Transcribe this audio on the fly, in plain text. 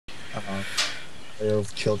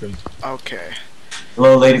of children. Okay.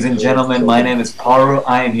 Hello, ladies and gentlemen. My name is Paru.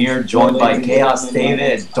 I am here, joined by Chaos David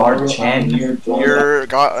and Dark Chen. You're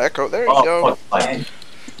got Echo. There you go. Fuck.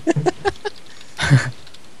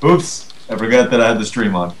 Oops! I forgot that I had the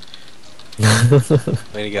stream on.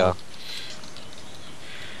 Way to go.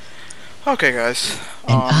 Okay, guys.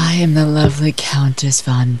 And I am the lovely Countess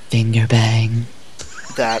von Fingerbang.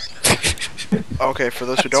 That. Okay, for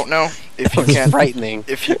those who don't know, if you can't, frightening.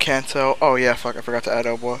 If you can't tell, oh yeah, fuck, I forgot to add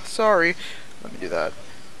Oboe. Sorry. Let me do that.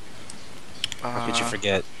 How could you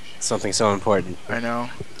forget something so important? I know.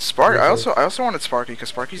 Spark. I also wanted Sparky because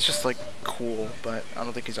Sparky's just like cool, but I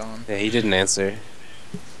don't think he's on. Yeah, he didn't answer.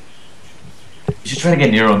 You should try to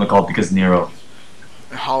get Nero on the call because Nero.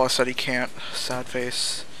 Hala said he can't. Sad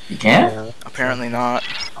face. You can't? Yeah. Apparently not.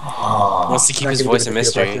 Oh. Wants to keep his voice a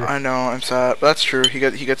mystery. I know. I'm sad, but that's true. He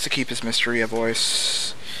gets to keep his mystery a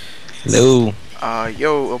voice. Hello.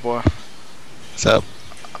 Yo, Oboe. What's up?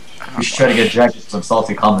 You should try to get Jack some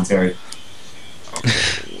salty commentary.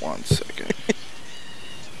 Okay, 1 second.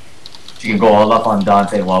 You can go all up on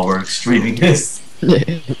Dante while we're streaming this.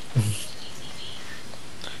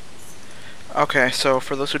 Okay, so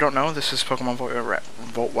for those who don't know, this is Pokemon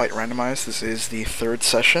Volt White Randomized. This is the 3rd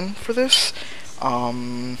session for this.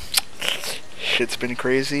 Shit's been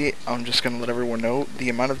crazy. I'm just gonna let everyone know the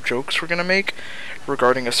amount of jokes we're gonna make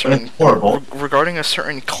regarding a certain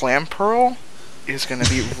clam pearl is gonna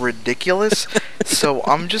be ridiculous. So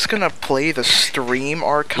I'm just gonna play the stream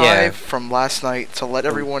archive from last night to let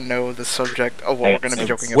everyone know the subject of what we're gonna be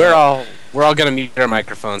joking about. We're all gonna mute our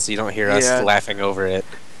microphones so you don't hear us laughing over it.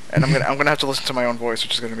 And I'm gonna have to listen to my own voice,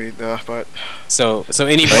 which is gonna be but. So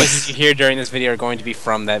any voices you hear during this video are going to be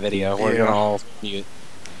from that video. We're gonna all mute.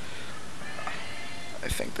 I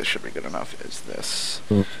think this should be good enough. Is this?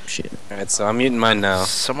 Oh, shit. Alright, so I'm muting mine now.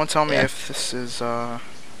 Someone tell me if this is No,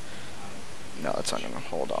 it's not gonna.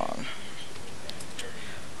 Hold on.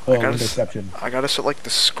 Oh, I gotta set like the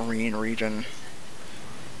screen region.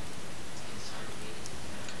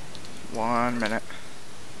 1 minute.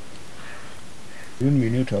 Un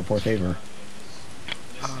minuto, por favor.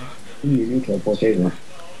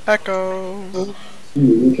 Echo.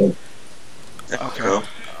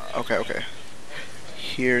 Okay.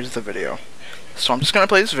 Here's the video. So I'm just gonna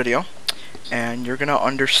play this video, and you're gonna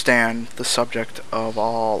understand the subject of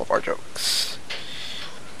all of our jokes.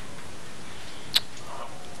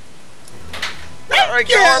 Alright,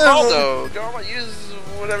 go Arnaldo! Go Arnaldo, use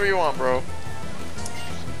whatever you want, bro.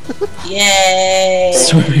 Yay!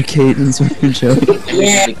 Swimmer Kate and Swimmer Joe.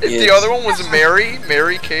 Yeah. If the other one was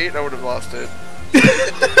Mary Kate, I would have lost it.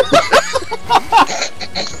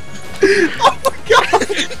 Oh my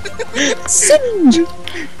god! Singe!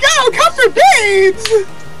 Go, come for babes!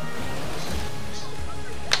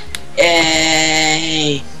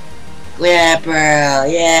 Yay! Clear Pearl,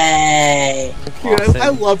 yay! Dude, I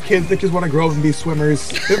love kids that just want to grow up and be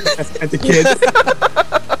swimmers. At the kids.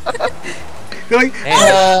 They're like, I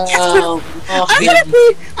want to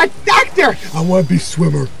be a doctor! I want to be a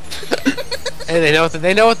swimmer. And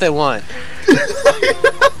they know what they want.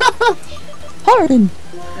 Harden!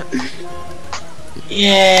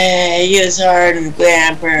 Yay! Use Harden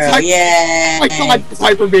Clam Pearl, yay! Oh my god,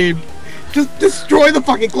 Hyper Beam! Just destroy the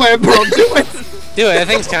fucking Clam Pearl, do it! Dude, that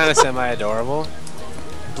thing's kind of semi-adorable.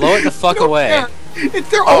 Blow it the fuck away. Care. It's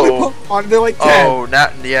their only Pokemon, they're like 10. Oh,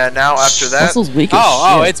 now after that.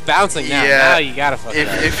 It's bouncing now. Yeah. Now you gotta fuck it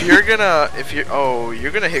up. If you're gonna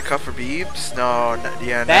hit Cuffer Beebs? No, now.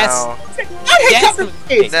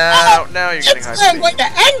 Now you're getting hyped. I'm going to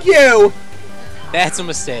end you! That's a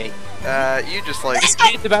mistake. You just like.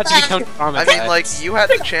 It's about to become traumatized. I mean, like, you had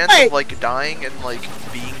the chance of like dying and like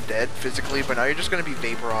being dead physically, but now you're just gonna be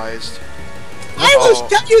vaporized. I will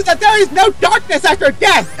tell you that there is no darkness after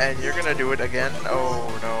death! And you're gonna do it again? Oh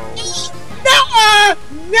no.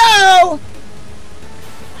 No!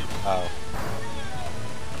 Oh.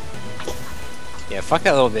 Yeah, fuck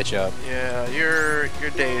that little bitch up. Yeah, your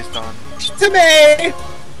day is done. To me!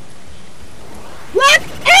 Black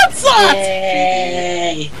Onslaught!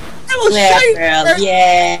 Yay! I will show you! Pearl,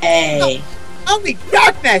 yay! Only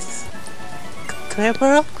darkness! Clear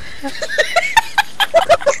Pearl?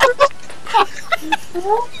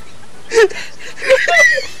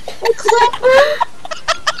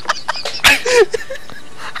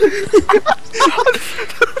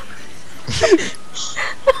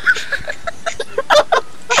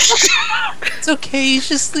 It's okay, he's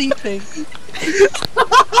just sleeping.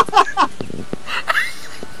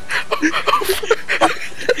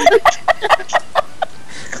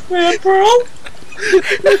 Clear Pearl?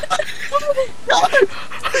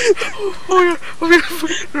 Oh Okay.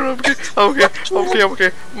 Oh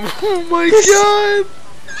my god!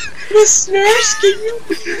 Miss Nurse,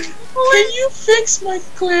 can you fix my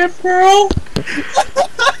clamp pearl?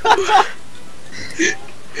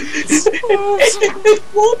 It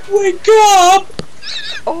won't wake up!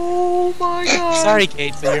 Oh my god! Sorry,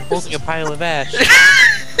 Kate, but you're holding a pile of ash.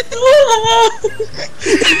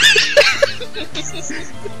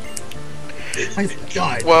 My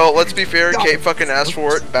god. Well, let's be fair, Kate fucking asked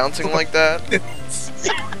for it, bouncing like that.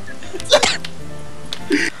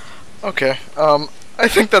 Okay, I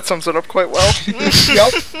think that sums it up quite well.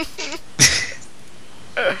 Yup.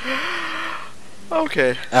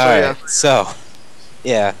 Okay, So,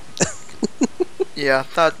 yeah. Yeah,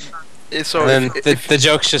 that is so. And then the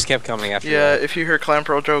jokes just kept coming after Yeah, that. if you hear Clam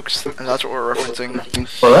Pro jokes, and that's what we're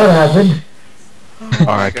referencing. Well, that happened.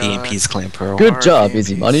 R.I.P. and Peace Clan Pearl. Good job,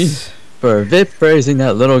 EZMoney, for VIP praising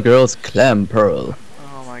that little girl's clam pearl.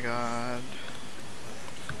 Oh my god.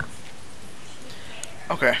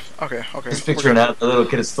 Okay. Just picturing that the little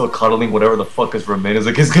kid is still cuddling whatever the fuck is remaining. It's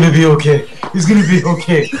like, it's gonna be okay. He's gonna be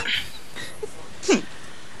okay.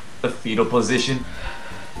 The fetal position.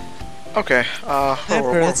 Okay,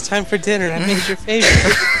 Pepper, it's time for dinner. I made your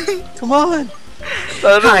favorite. Come on.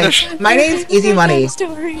 Hi, my name's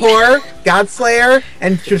EZMoney. Horror, Godslayer,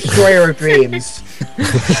 and Destroyer of Dreams.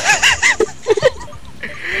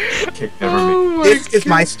 Okay, never mind. This is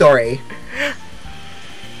my story.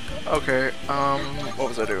 Okay, what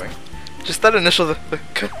was I doing? Just that initial, the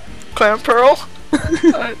Clam Pearl?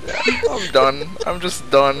 I'm done. I'm just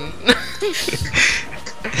done.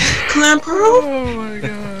 Clam pearl? Oh my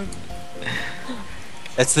god.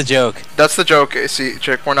 That's the joke. That's the joke, see,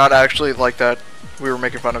 chick, we're not actually like that. We were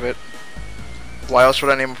making fun of it. Why else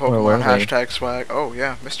would I name a Pokemon hashtag swag? Oh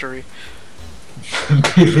yeah, mystery.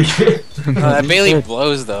 That Bailey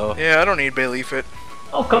blows though. Yeah, I don't need Bayleaf it.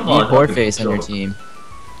 Oh, come You need on. Horface on your team.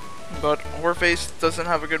 But Horface doesn't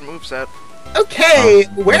have a good moveset. Okay,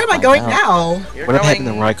 where am I going now? You're What happened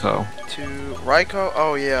going to Raikou? to Raikou?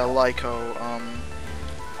 Oh yeah, Lyco.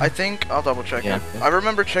 I think I'll double check Yeah. it. I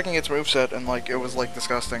remember checking its moveset and like it was like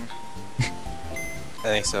disgusting. I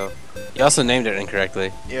think so. You also named it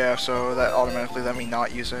incorrectly. Yeah, so that automatically let me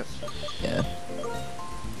not use it. Yeah.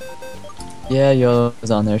 Yeah, YOLO's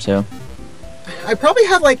on there too. I probably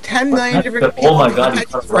have like 10 million different Oh my god, you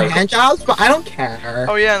cut for right. hand jobs, but I don't care.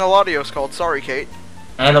 Oh yeah, and Eladios called Sorry Kate.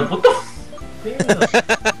 And what the f-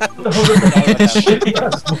 What the hell is that shitty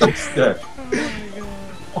ass voice there?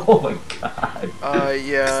 Oh my god.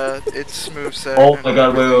 Yeah, its moveset. Oh and my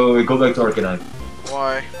god, wait, go back to Arcanine.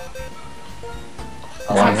 Why?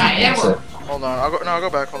 I want to see Hold on, I'll go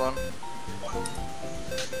back, hold on.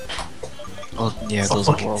 Oh, yeah, those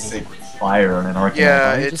are horrible. Fire on an Arcanine. Yeah,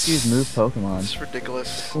 Why don't you it's just use move Pokemon? It's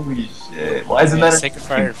ridiculous. Holy shit. Why isn't that Sacred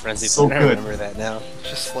Fire and Frenzy? so I good? remember that now.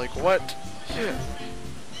 Just like what? Why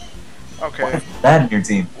Okay, is that in your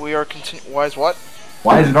team? we are Why is what?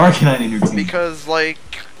 Why is an Arcanine in your team? Because like,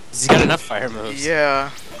 He's got enough fire moves.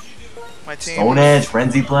 yeah, my team. Stone Edge,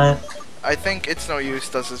 Frenzy Plant. I think It's No Use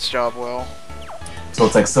does its job well. So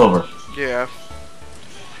it's like Silver. Yeah.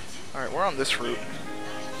 All right, we're on this route.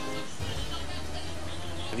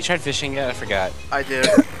 Have you tried fishing yet? I forgot. I did.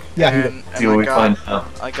 Yeah, and See what we find out.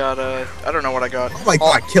 I got a. I don't know what I got. Oh my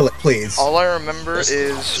god, kill it, please. All I remember What do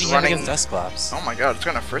is you have running. against Dusclops? Oh my god, it's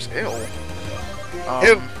gonna first ill.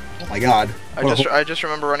 Ew. Oh my god. I just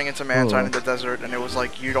remember running into Mantine in the desert, and it was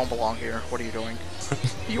like, you don't belong here. What are you doing?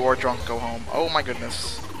 You are drunk. Go home. Oh my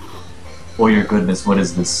goodness. Oh your goodness, what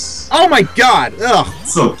is this? Oh my god! Ugh!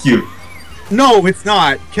 So cute. No, it's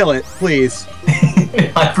not. Kill it, please.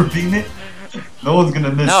 Hyper Beam it? No one's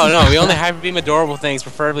gonna miss No, it. no, we only hyper beam adorable things,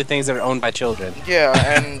 preferably things that are owned by children. Yeah,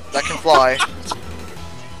 and that can fly.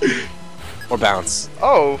 Or bounce.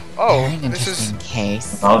 Oh, Very this is interesting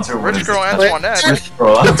case. Bouncer, what Rich is Girl this? Antoinette. Rich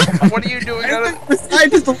Girl. What are you doing out of? The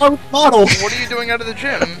scientist along with the model. What are you doing out of the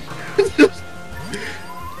gym?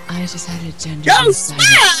 I just had a gender Go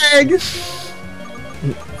decided.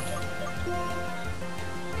 Spag!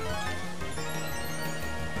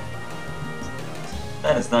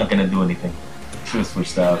 That is not gonna do anything. Should have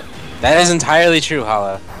switched out. That is entirely true,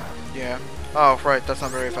 Hala. Yeah. Oh, right. That's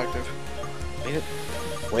not very effective.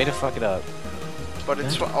 Way to fuck it up. But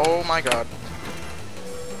it's. Oh my god.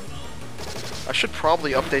 I should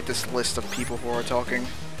probably update this list of people who are talking.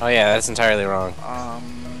 Oh yeah, that's entirely wrong.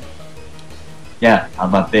 Yeah,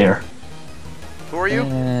 I'm not there. Who are you?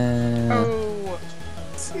 Uh, Oh.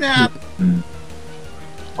 Snap!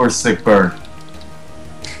 Or Sick Bird.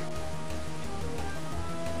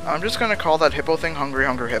 I'm just gonna call that hippo thing Hungry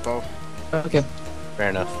Hunger Hippo. okay. Fair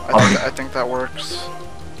enough. I think that works.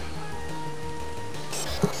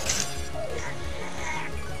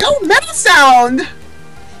 Go Metal Sound!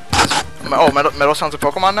 Oh, Metal Sound's a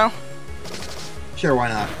Pokemon now? Sure, why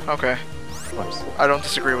not? Okay. Of course. I don't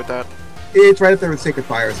disagree with that. It's right up there with Sacred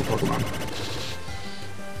Fire as a Pokemon.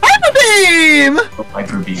 Hyper Beam! Oh,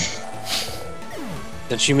 Hyper Beam.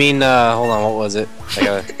 Don't you mean, hold on, what was it?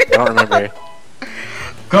 I don't remember.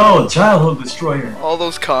 Go, Childhood Destroyer. All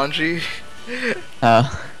those kanji.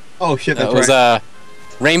 Oh shit, That that's was, right.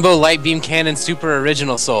 Rainbow Light Beam Cannon Super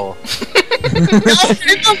Original Soul. No,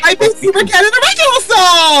 it's the Hyper Super Cannon Original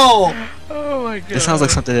Soul! Oh my god. This sounds like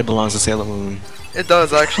something that belongs to Sailor Moon. It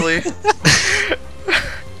does, actually.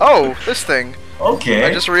 Oh, this thing. Okay.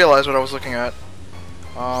 I just realized what I was looking at.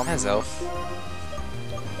 As Elf.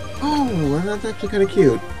 Oh, well, that's actually kind of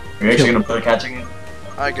cute. Are you actually gonna play catching it?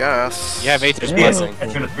 I guess. You have Aether's Yeah. Blessing.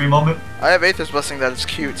 Catch in a 3 moment? I have Aether's Blessing that it's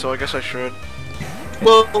cute, so I guess I should.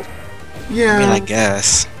 Well, yeah. I mean, I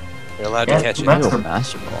guess. You're allowed Yeah, to catch it. that's- Ooh,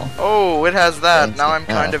 Master Ball. Oh, it has that. Now I'm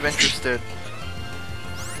Fancy. kind of interested.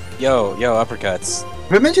 Yo, uppercuts.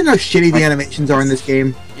 Have I mentioned how shitty the animations are in this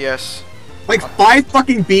game? Yes. Like 5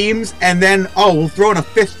 fucking beams, and then, oh, we'll throw in a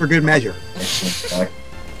fist for good measure.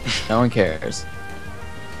 No one cares.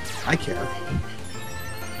 I care.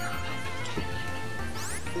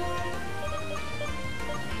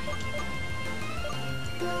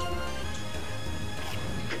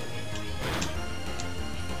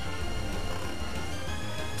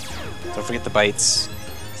 Don't forget the bites.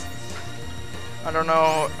 I don't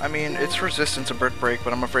know. I mean, it's resistant to Brick Break,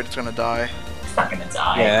 but I'm afraid it's gonna die. It's not gonna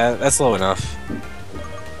die. Yeah, that's low enough.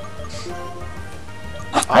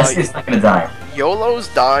 I say it's not gonna die. YOLO's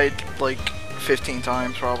died like 15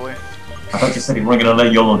 times, probably. I thought you said you weren't gonna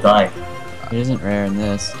let YOLO die. It isn't rare in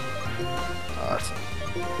this. That's...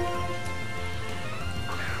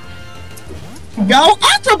 Go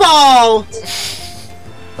Ultra Ball!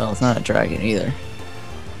 Well, it's not a dragon either.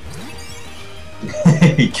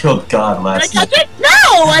 He killed God Did I last catch night. it? No!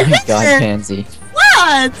 I missed God it! Pansy.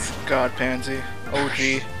 What? God, Pansy.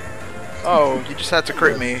 OG. Oh, you just had to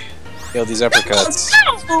crit me. Yo, these uppercuts.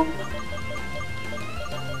 No!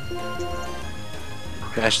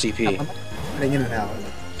 Mash TP. Getting in and out.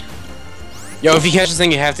 Yo, if you catch this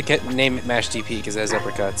thing, you have to name it Mash TP because it has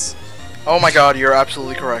uppercuts. Oh my god, you're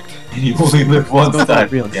absolutely correct. You only live once time.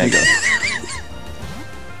 Real Yeah,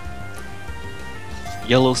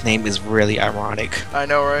 Yellow's name is really ironic. I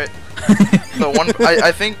know, right? The one,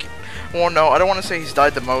 I think, well, no, I don't want to say he's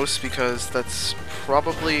died the most because that's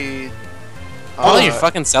probably. Oh, you're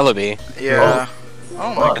fucking Celebi. Yeah.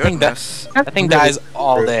 Oh my Fuck. goodness. That thing dies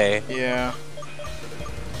all day. Yeah.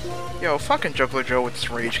 Yo, fucking Juggler Joe with this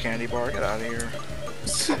rage candy bar. Get out of here.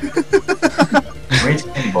 Rage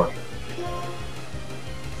Candy Boy.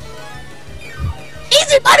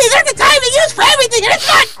 EZMoney, there's a time to use for everything, and it's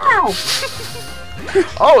not now!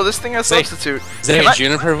 Oh, this thing has Say- substitute. Is that Can a I-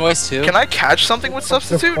 Juniper voice too? Can I catch something with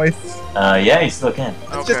substitute? Yeah, you still can.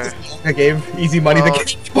 It's Okay. just a game. EZMoney the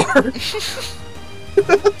catch bar.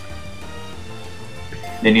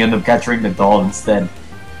 Then you end up capturing the doll instead.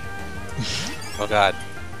 Oh god.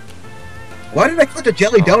 Why did I click a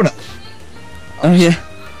jelly donut? Oh yeah.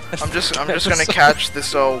 I'm just gonna catch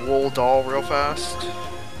this wool doll real fast.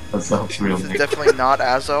 That sounds real This is neat. definitely not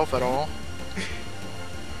as elf at all.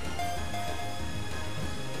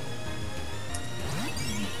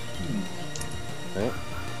 Right.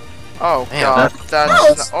 Oh Man, god, No,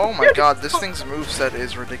 that's oh my god, this thing's moveset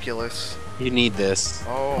is ridiculous. You need this.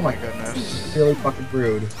 Oh my goodness. Really fucking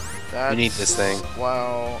rude. That's, You need this thing.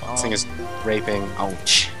 Wow. This thing is raping.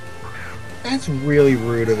 Ouch. That's really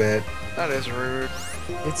rude of it. That is rude.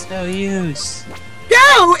 It's no use.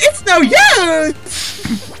 No, it's no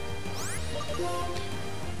use!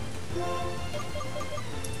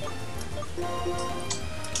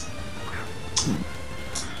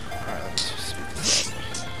 Alright, let's just speed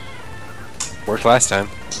this up. Worked last time.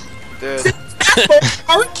 Did.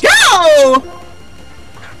 Oh, go!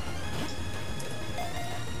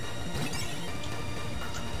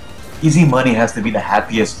 EZMoney has to be the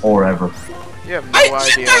happiest whore ever. You have I no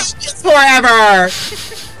did idea. this forever!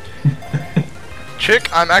 Chick,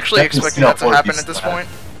 I'm actually That can expecting that to still happen be at this sad. point.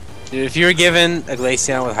 Dude, if you were given a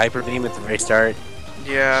Glaceon with Hyper Beam at the very start,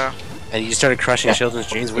 Yeah, and you started crushing Yeah. children's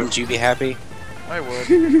dreams, wouldn't you be happy? I would.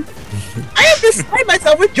 I have beside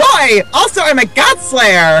myself with joy! Also, I'm a God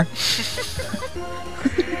Slayer!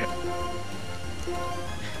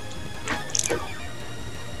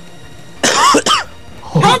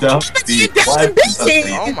 Hold down you the down and flag. busy.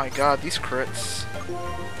 Oh my god, these crits.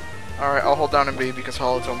 Alright, I'll hold down and B because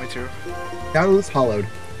Hollow told me to. That was hollowed,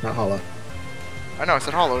 not hollow. I know, I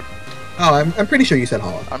said hollowed. Oh, I'm pretty sure you said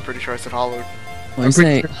hollow. I'm pretty sure I said hollowed. We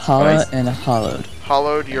say pretty- holla Nice. and hollowed.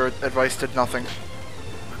 Hollowed, your advice did nothing.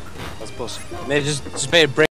 nipples. And they just made a break.